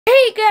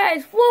Hey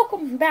guys,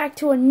 welcome back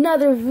to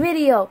another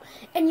video.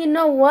 And you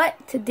know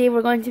what? Today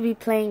we're going to be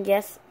playing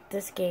this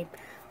game.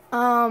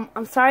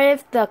 I'm sorry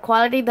if the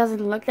quality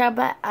doesn't look that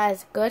bad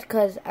as good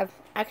because I'm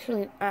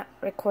actually not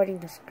recording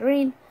the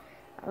screen.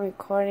 I'm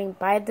recording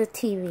by the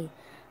TV.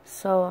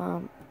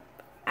 So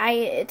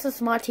it's a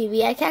small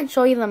TV. I can't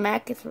show you the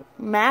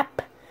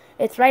map.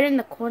 It's right in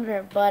the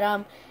corner,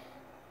 but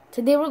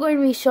today we're going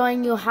to be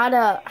showing you how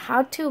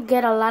to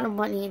get a lot of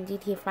money in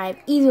GTA 5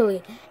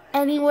 easily,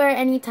 anywhere,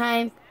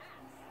 anytime,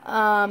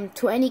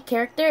 to any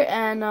character,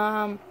 and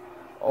oh,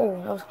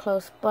 that was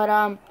close, but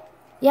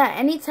yeah,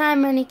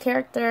 anytime, any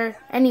character,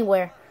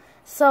 anywhere.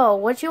 So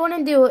what you want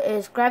to do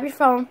is grab your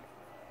phone.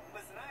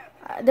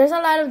 There's a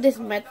lot of this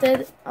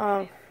method.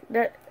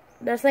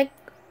 There's like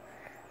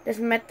this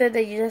method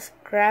that you just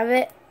grab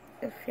it.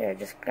 Here,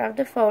 just grab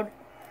the phone.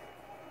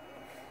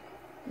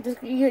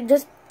 You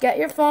just get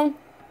your phone.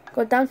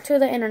 Go down to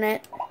the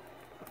internet.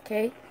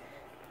 Okay,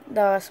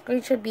 the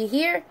screen should be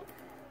here.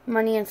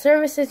 Money and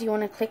services. You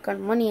want to click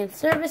on money and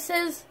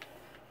services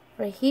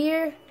right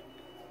here.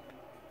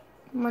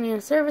 Money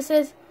and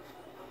services.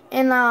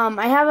 And I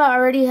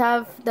already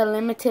have the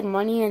limited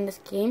money in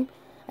this game.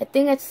 I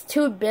think it's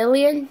 2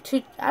 billion.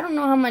 I don't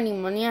know how much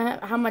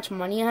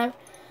money I have.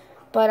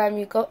 But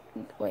you go.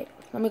 Wait,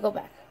 let me go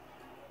back.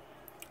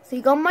 So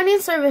you go money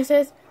and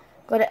services.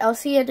 Go to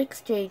LC and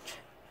exchange.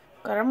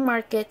 Go to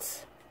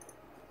markets.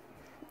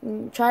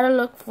 Try to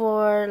look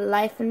for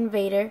Life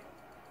Invader.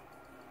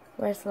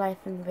 Where's Life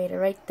Invader?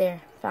 Right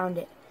there. Found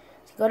it.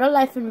 So you go to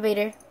Life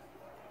Invader.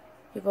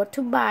 You go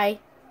to buy.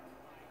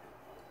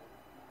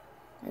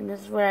 And this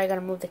is where I gotta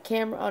move the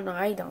camera. Oh no,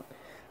 I don't.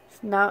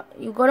 So now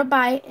you go to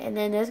buy, and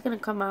then it's gonna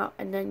come out,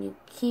 and then you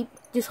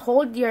just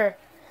hold your.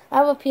 I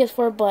have a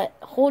PS4, but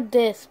hold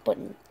this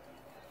button.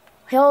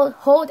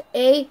 Hold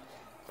A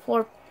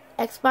for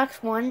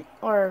Xbox One,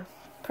 or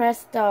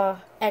press the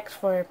X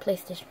for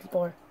PlayStation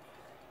 4.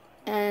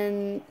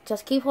 And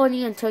just keep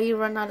holding until you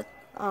run out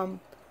of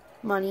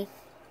money.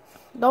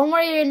 Don't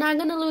worry, you're not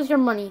gonna lose your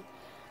money.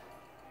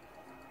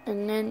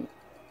 And then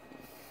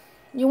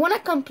you want to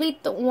complete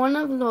one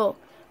of the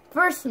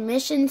first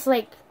missions,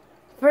 like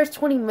first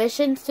 20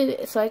 missions,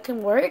 so it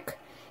can work.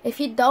 If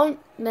you don't,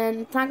 then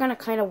it's not gonna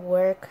kind of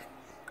work.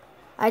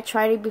 I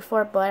tried it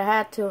before, but I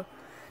had to.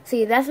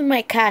 See, that's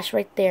my cash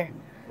right there.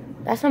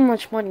 That's how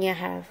much money I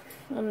have,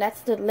 and that's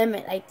the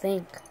limit, I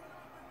think.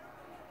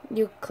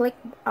 You click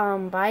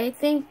buy, I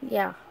think.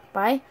 Yeah,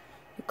 buy.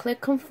 You click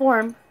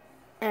conform,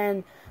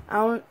 and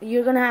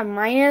you're gonna have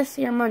minus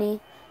your money.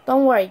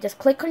 Don't worry, just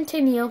click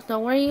continue.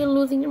 Don't worry you're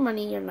losing your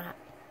money. You're not.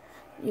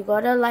 You go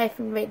to Life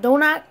Invade. Do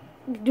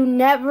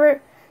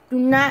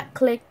not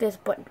click this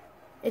button.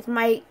 It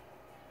might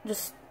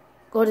just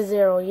go to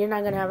 0. You're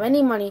not gonna have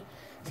any money.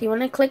 So you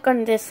wanna click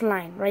on this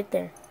line right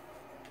there.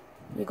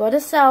 You go to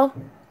sell,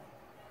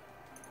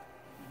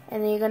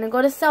 and then you're gonna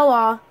go to sell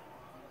all.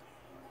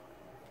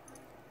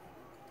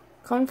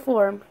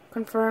 Confirm,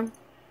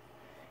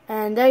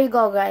 and there you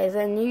go, guys.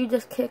 And you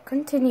just click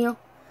continue,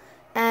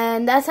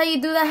 and that's how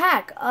you do the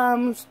hack.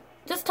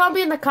 Just tell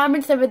me in the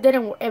comments if it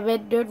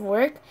did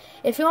work.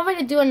 If you want me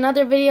to do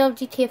another video of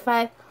GTA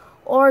 5,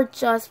 or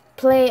just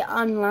play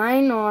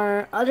online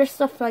or other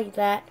stuff like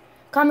that,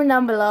 comment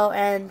down below.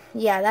 And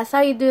yeah, that's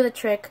how you do the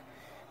trick.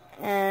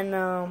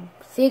 And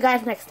see you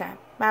guys next time.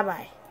 Bye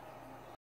bye.